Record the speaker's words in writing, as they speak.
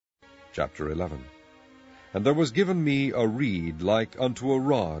Chapter 11. And there was given me a reed like unto a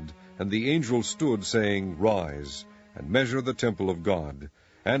rod, and the angel stood, saying, Rise, and measure the temple of God,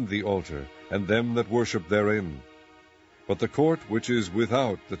 and the altar, and them that worship therein. But the court which is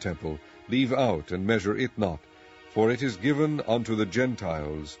without the temple leave out, and measure it not, for it is given unto the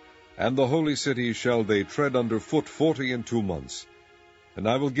Gentiles, and the holy city shall they tread under foot 42 months. And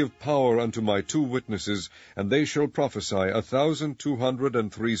I will give power unto my 2 witnesses, and they shall prophesy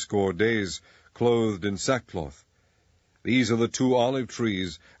 1,260 days, clothed in sackcloth. These are the 2 olive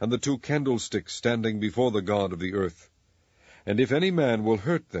trees, and the 2 candlesticks standing before the God of the earth. And if any man will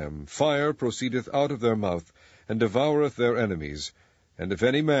hurt them, fire proceedeth out of their mouth, and devoureth their enemies. And if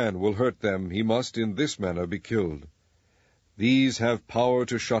any man will hurt them, he must in this manner be killed. These have power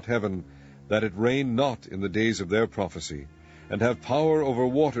to shut heaven, that it rain not in the days of their prophecy, and have power over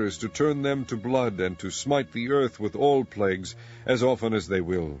waters to turn them to blood, and to smite the earth with all plagues, as often as they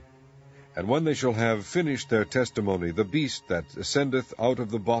will. And when they shall have finished their testimony, the beast that ascendeth out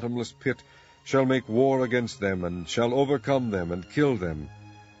of the bottomless pit shall make war against them, and shall overcome them, and kill them.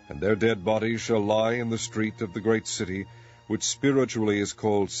 And their dead bodies shall lie in the street of the great city, which spiritually is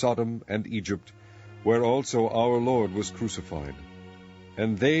called Sodom and Egypt, where also our Lord was crucified.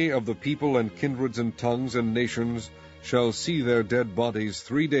 And they of the people and kindreds and tongues and nations shall see their dead bodies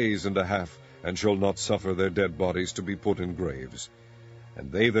 3 days and a half, and shall not suffer their dead bodies to be put in graves.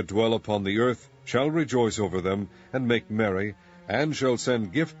 And they that dwell upon the earth shall rejoice over them, and make merry, and shall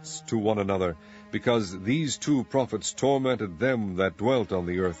send gifts to one another, because these 2 prophets tormented them that dwelt on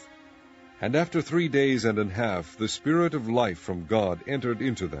the earth. And after 3 days and a half the Spirit of life from God entered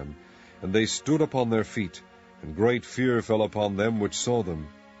into them, and they stood upon their feet, and great fear fell upon them which saw them.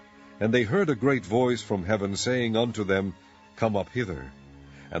 And they heard a great voice from heaven, saying unto them, Come up hither.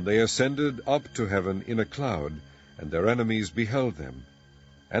 And they ascended up to heaven in a cloud, and their enemies beheld them.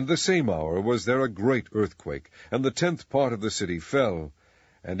 And the same hour was there a great earthquake, and the 10th part of the city fell.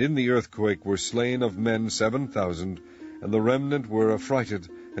 And in the earthquake were slain of men 7,000, and the remnant were affrighted,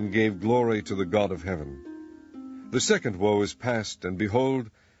 and gave glory to the God of heaven. The 2nd woe is past, and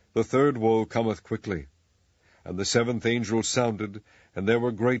behold, the 3rd woe cometh quickly. And the 7th angel sounded, and there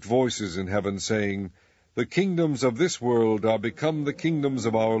were great voices in heaven, saying, The kingdoms of this world are become the kingdoms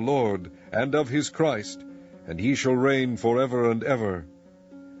of our Lord, and of his Christ, and he shall reign forever and ever.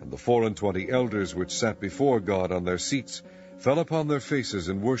 And the 24 elders which sat before God on their seats fell upon their faces,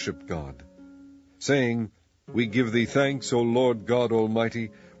 and worshipped God, saying, We give thee thanks, O Lord God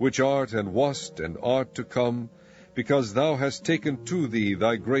Almighty, which art and wast and art to come, because thou hast taken to thee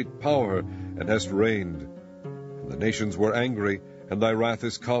thy great power, and hast reigned. And the nations were angry, and thy wrath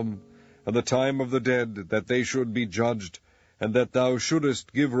is come, and the time of the dead, that they should be judged, and that thou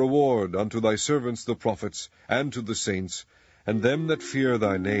shouldest give reward unto thy servants the prophets, and to the saints, and them that fear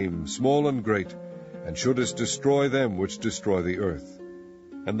thy name, small and great, and shouldest destroy them which destroy the earth.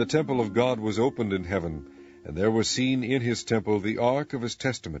 And the temple of God was opened in heaven, and there was seen in his temple the ark of his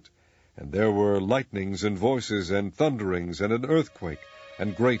testament, and there were lightnings and voices and thunderings and an earthquake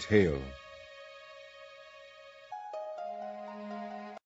and great hail.